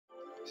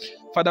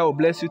Father, will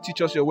bless you.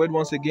 Teach us your word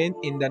once again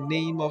in the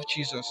name of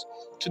Jesus.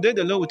 Today,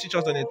 the Lord will teach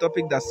us on a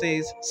topic that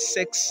says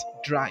sex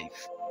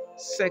drive.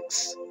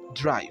 Sex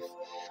drive.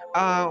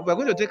 We're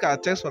going to take our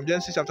text from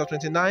Genesis chapter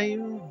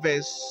 29,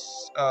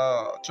 verse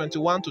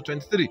 21 to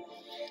 23.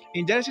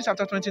 In Genesis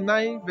chapter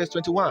 29, verse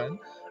 21,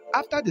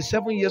 after the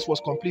 7 years was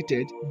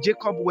completed,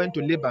 Jacob went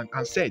to Laban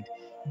and said,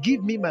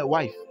 "Give me my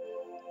wife."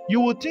 You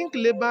would think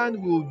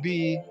Laban will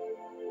be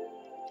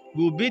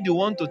the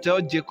one to tell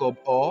Jacob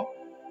or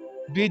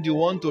be the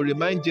one to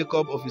remind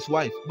Jacob of his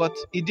wife, but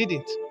he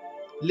didn't.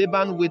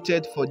 Laban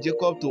waited for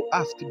Jacob to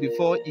ask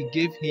before he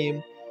gave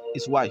him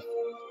his wife.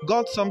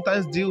 God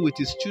sometimes deals with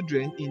his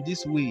children in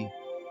this way.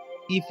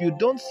 If you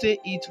don't say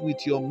it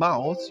with your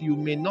mouth, you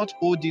may not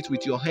hold it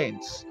with your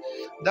hands.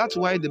 That's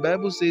why the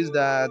Bible says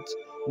that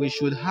we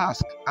should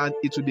ask and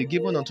it will be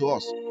given unto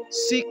us.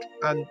 Seek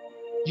and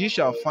ye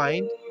shall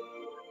find,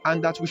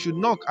 and that we should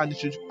knock and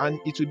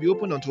it will be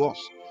opened unto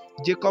us.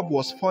 Jacob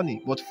was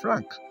funny but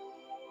frank.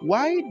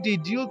 Why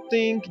did you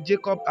think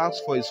Jacob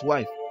asked for his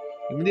wife?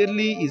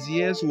 Immediately his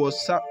years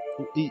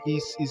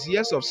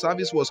of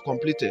service was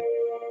completed.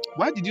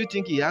 Why did you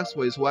think he asked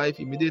for his wife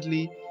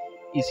immediately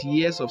his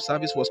years of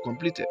service was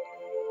completed?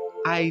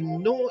 I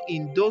know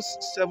in those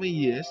 7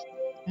 years,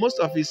 most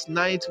of his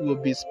nights will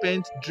be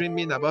spent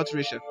dreaming about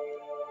Rachel.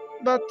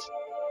 But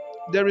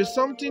there is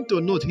something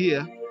to note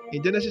here.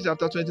 In Genesis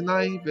chapter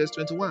 29, verse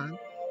 21,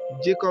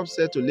 Jacob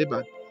said to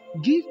Laban,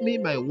 "Give me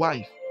my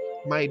wife,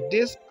 my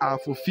days are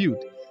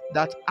fulfilled,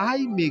 that I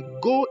may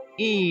go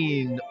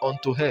in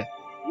unto her."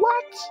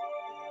 What?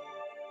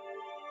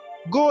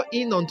 Go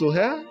in unto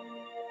her?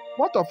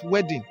 What of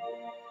wedding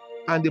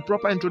and the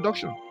proper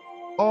introduction?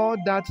 All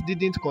that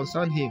didn't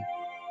concern him.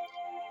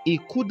 He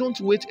couldn't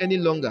wait any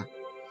longer,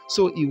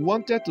 so he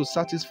wanted to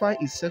satisfy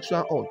his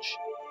sexual urge.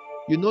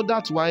 You know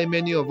that's why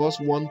many of us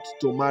want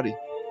to marry,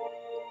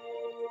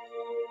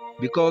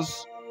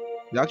 because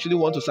we actually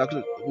want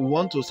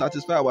to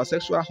satisfy our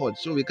sexual urge,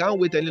 so we can't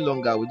wait any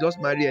longer. We just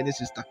marry any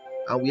sister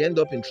and we end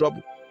up in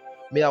trouble.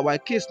 May our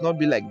case not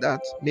be like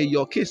that. May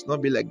your case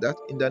not be like that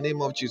in the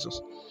name of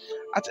Jesus.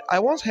 I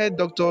once heard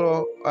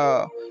Dr.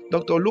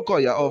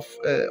 Lukoya of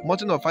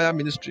Mountain of Fire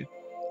Ministry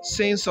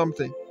saying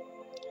something.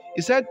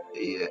 He said,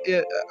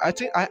 I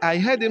think I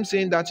heard him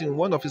saying that in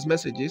one of his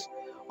messages.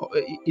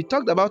 He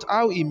talked about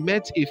how he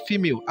met a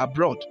female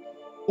abroad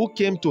who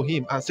came to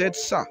him and said,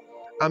 "Sir,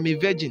 I'm a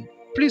virgin.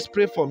 Please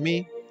pray for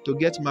me to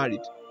get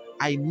married.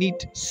 I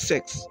need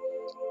sex."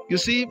 You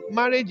see,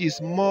 marriage is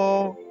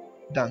more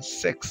than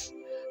sex,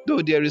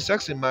 though there is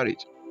sex in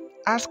marriage.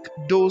 Ask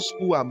those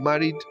who are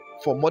married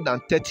for more than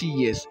 30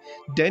 years.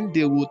 Then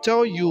they will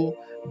tell you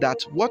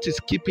that what is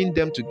keeping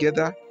them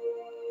together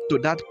to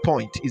that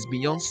point is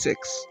beyond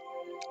sex.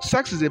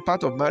 Sex is a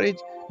part of marriage,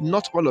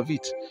 not all of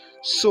it.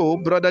 So,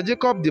 Brother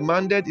Jacob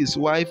demanded his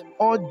wife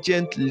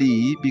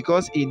urgently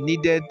because he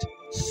needed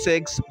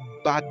sex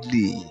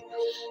badly.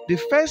 The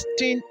first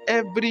thing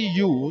every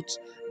youth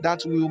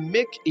that will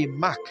make a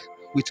mark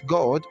with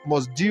God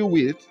must deal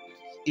with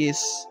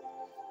is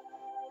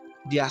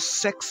their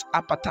sex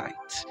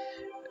appetite.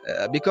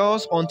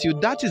 Because until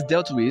that is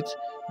dealt with,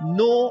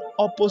 no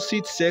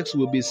opposite sex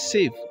will be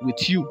safe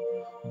with you.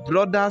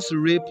 Brothers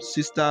rape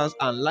sisters,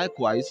 and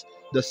likewise,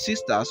 the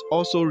sisters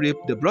also rape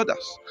the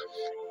brothers.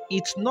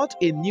 It's not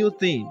a new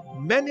thing.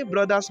 Many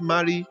brothers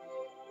marry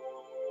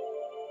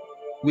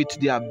with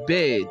their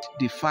bed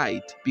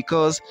defied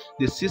because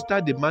the sister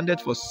demanded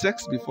for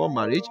sex before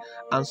marriage,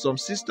 and some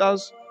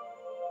sisters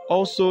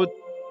also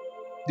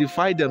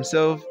defy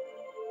themselves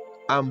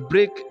and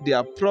break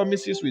their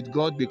promises with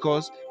God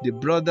because the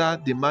brother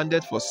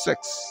demanded for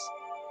sex.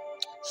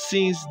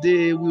 Since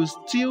they will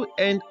still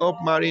end up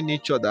marrying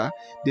each other,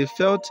 they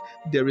felt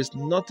there is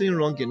nothing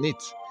wrong in it.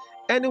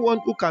 Anyone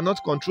who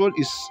cannot control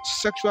his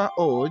sexual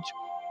urge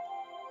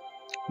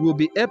will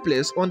be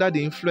helpless under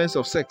the influence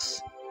of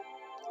sex.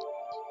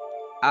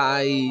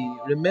 I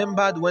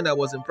remembered when I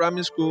was in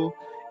primary school,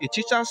 a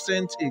teacher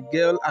sent a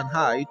girl and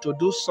I to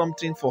do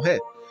something for her.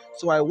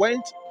 So I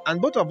went,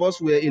 and both of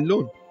us were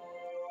alone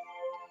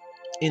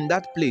in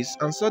that place,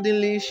 and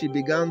suddenly she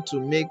began to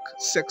make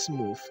sex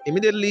move.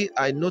 Immediately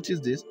I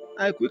noticed this.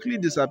 I quickly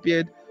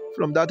disappeared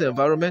from that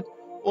environment,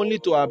 only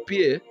to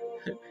appear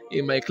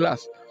in my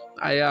class.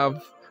 I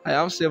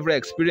have several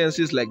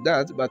experiences like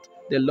that, but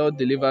the Lord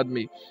delivered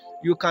me.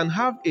 You can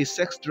have a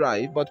sex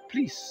drive, but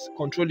please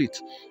control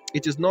it.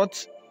 It is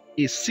not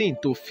a sin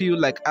to feel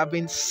like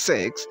having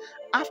sex.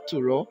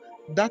 After all,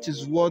 that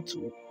is what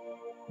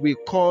we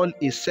call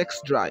a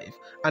sex drive,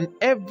 and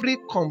every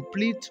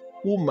complete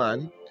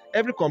human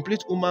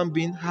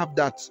being have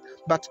that.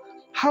 But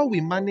how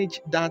we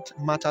manage that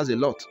matters a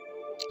lot.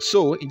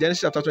 So in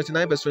Genesis chapter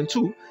 29 verse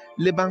 22,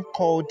 Laban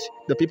called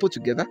the people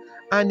together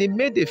and he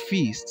made a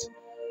feast.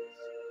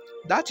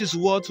 That is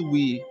what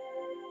we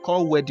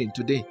call wedding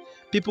today.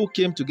 People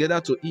came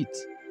together to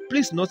eat.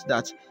 Please note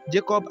that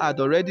Jacob had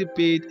already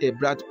paid a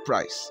bride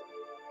price.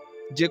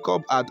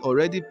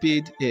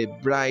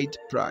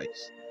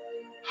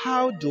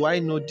 How do I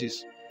know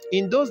this?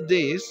 In those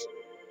days,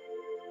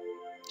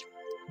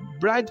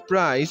 Bride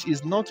price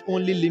is not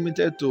only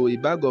limited to a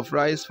bag of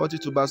rice, 40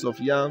 tubers of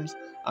yams,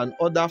 and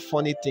other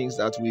funny things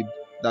that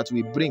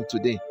we bring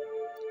today.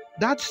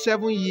 That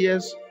 7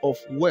 years of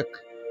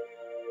work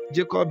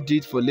Jacob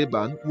did for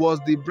Laban was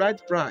the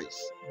bride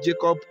price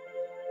Jacob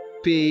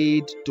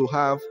paid to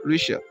have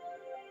Rachel.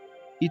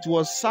 It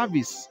was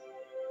service,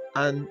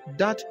 and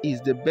that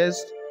is the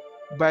best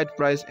bride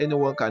price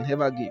anyone can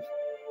ever give.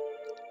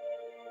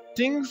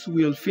 Things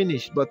will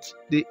finish, but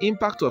the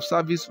impact of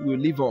service will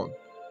live on.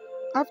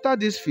 After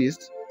this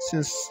feast,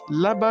 since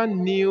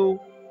Laban knew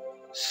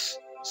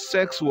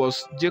sex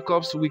was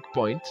Jacob's weak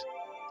point,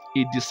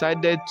 he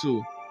decided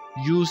to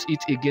use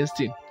it against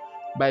him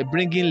by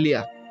bringing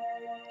Leah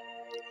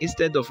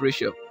instead of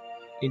Rachel.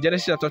 In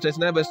Genesis chapter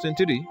 29, verse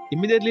 23,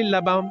 immediately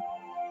Laban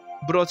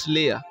brought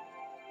Leah.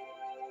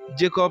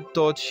 Jacob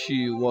thought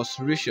she was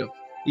Rachel.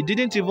 He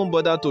didn't even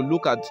bother to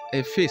look at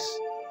her face.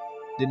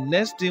 The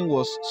next thing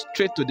was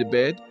straight to the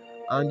bed,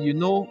 and you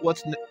know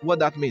what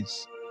that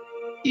means.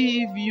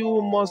 If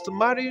you must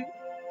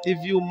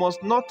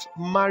not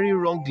marry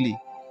wrongly,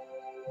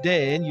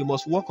 then you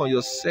must work on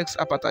your sex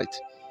appetite.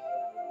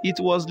 It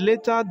was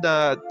later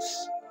that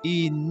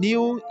he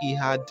knew he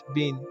had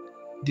been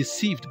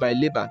deceived by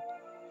Laban.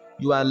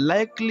 You are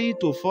likely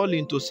to fall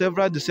into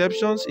several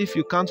deceptions if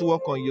you can't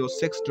work on your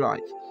sex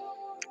drive.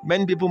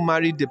 Many people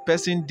marry the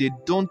person they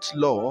don't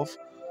love,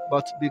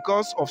 but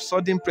because of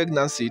sudden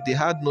pregnancy, they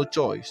had no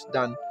choice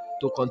than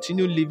to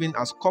continue living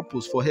as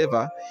couples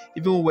forever,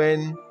 even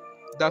when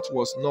that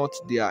was not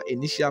their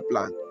initial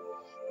plan.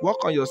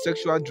 Work on your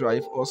sexual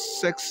drive or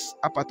sex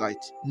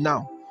appetite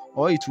now,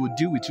 or it will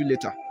deal with you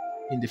later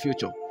in the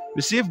future.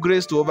 Receive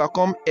grace to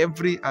overcome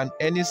every and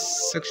any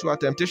sexual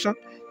temptation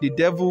the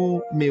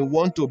devil may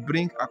want to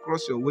bring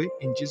across your way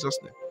in Jesus'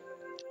 name.